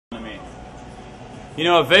You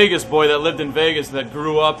know, a Vegas boy that lived in Vegas that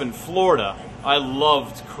grew up in Florida, I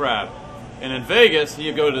loved crab. And in Vegas,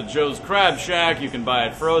 you go to Joe's Crab Shack, you can buy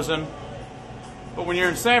it frozen. But when you're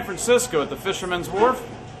in San Francisco at the Fisherman's Wharf,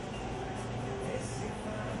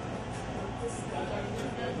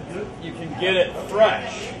 you can get it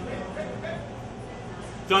fresh.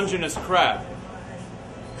 Dungeness crab.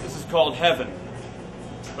 This is called heaven.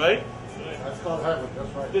 Right? That's called heaven, that's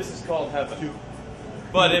right. This is called heaven.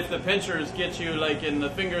 But if the pinchers get you like in the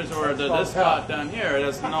fingers or this spot down here,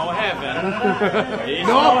 there's no heaven. There's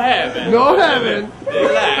no heaven. No heaven.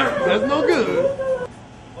 They laugh. That's no good.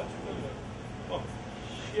 Oh,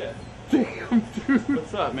 shit. Damn, dude.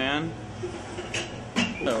 What's up, man?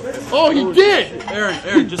 No. Oh, he did!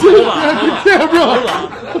 Aaron, just hold on.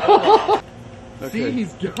 Hold on. Okay. See,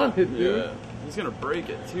 he's got it, dude. Yeah. He's gonna break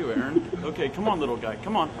it too, Aaron. Okay, come on, little guy.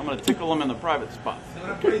 Come on. I'm gonna tickle him in the private spot.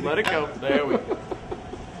 Okay, let it go. There we go.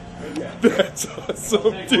 That's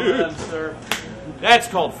awesome, Take dude. one, sir. That's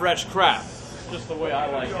called fresh crab. Just the way I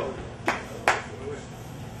like it.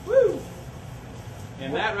 Woo!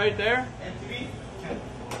 And that right there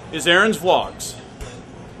is Aaron's vlogs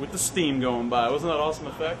with the steam going by. Wasn't that awesome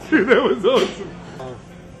effect? Dude, that was awesome.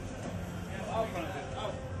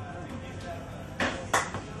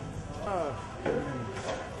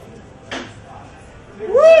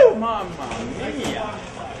 Woo! Mamma mia!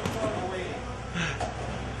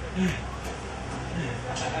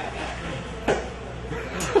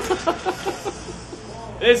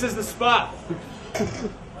 This is the spot.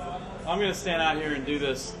 I'm gonna stand out here and do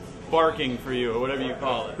this barking for you, or whatever you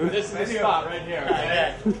call it. This is the spot right here.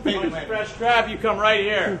 Okay? You want fresh crab? You come right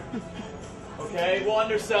here. Okay? We'll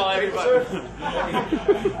undersell everybody.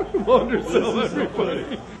 We'll undersell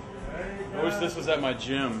everybody. I wish this was at my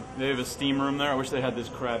gym. They have a steam room there. I wish they had this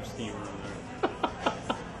crab steam room there.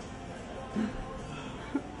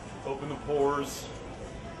 Open the pores.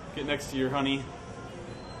 Get next to your honey.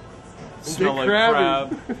 Smell like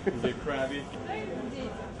crab. Get crabby.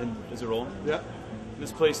 And is it rolling? Yeah.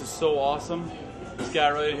 This place is so awesome. This guy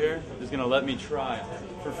right here is gonna let me try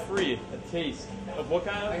for free a taste of what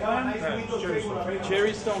kind of crab?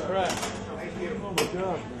 Cherry stone crab. Oh my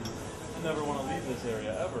god. I never want to leave this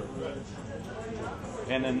area ever.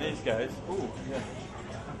 And then these guys. Ooh, yeah.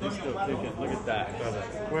 They're still kicking. Look at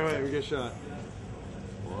that. Wait, we get shot.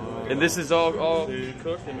 And this is all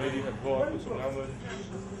cooked, and maybe you have pork with some lemon.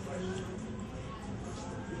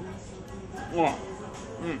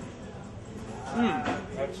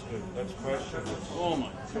 That's good. That's fresh. Oh my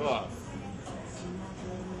god.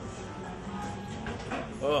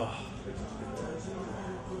 Ugh.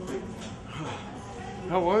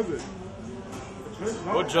 How was it?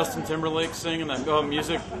 What Justin Timberlake sing in that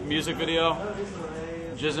music video?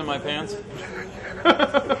 Jizz in my pants.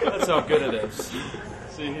 That's how good it is.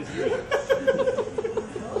 See, he's good.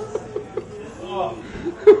 Oh.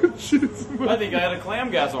 I think I had a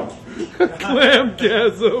clamgasm.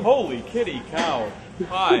 Clamgasm. Holy kitty cow.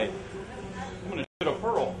 Hi. I'm gonna shit a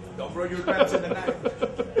pearl. Don't throw your pants in the night.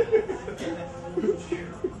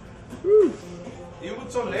 You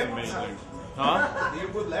put some lemon. Huh? Do you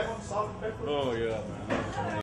put lemon, salt, and pepper? Oh yeah, man.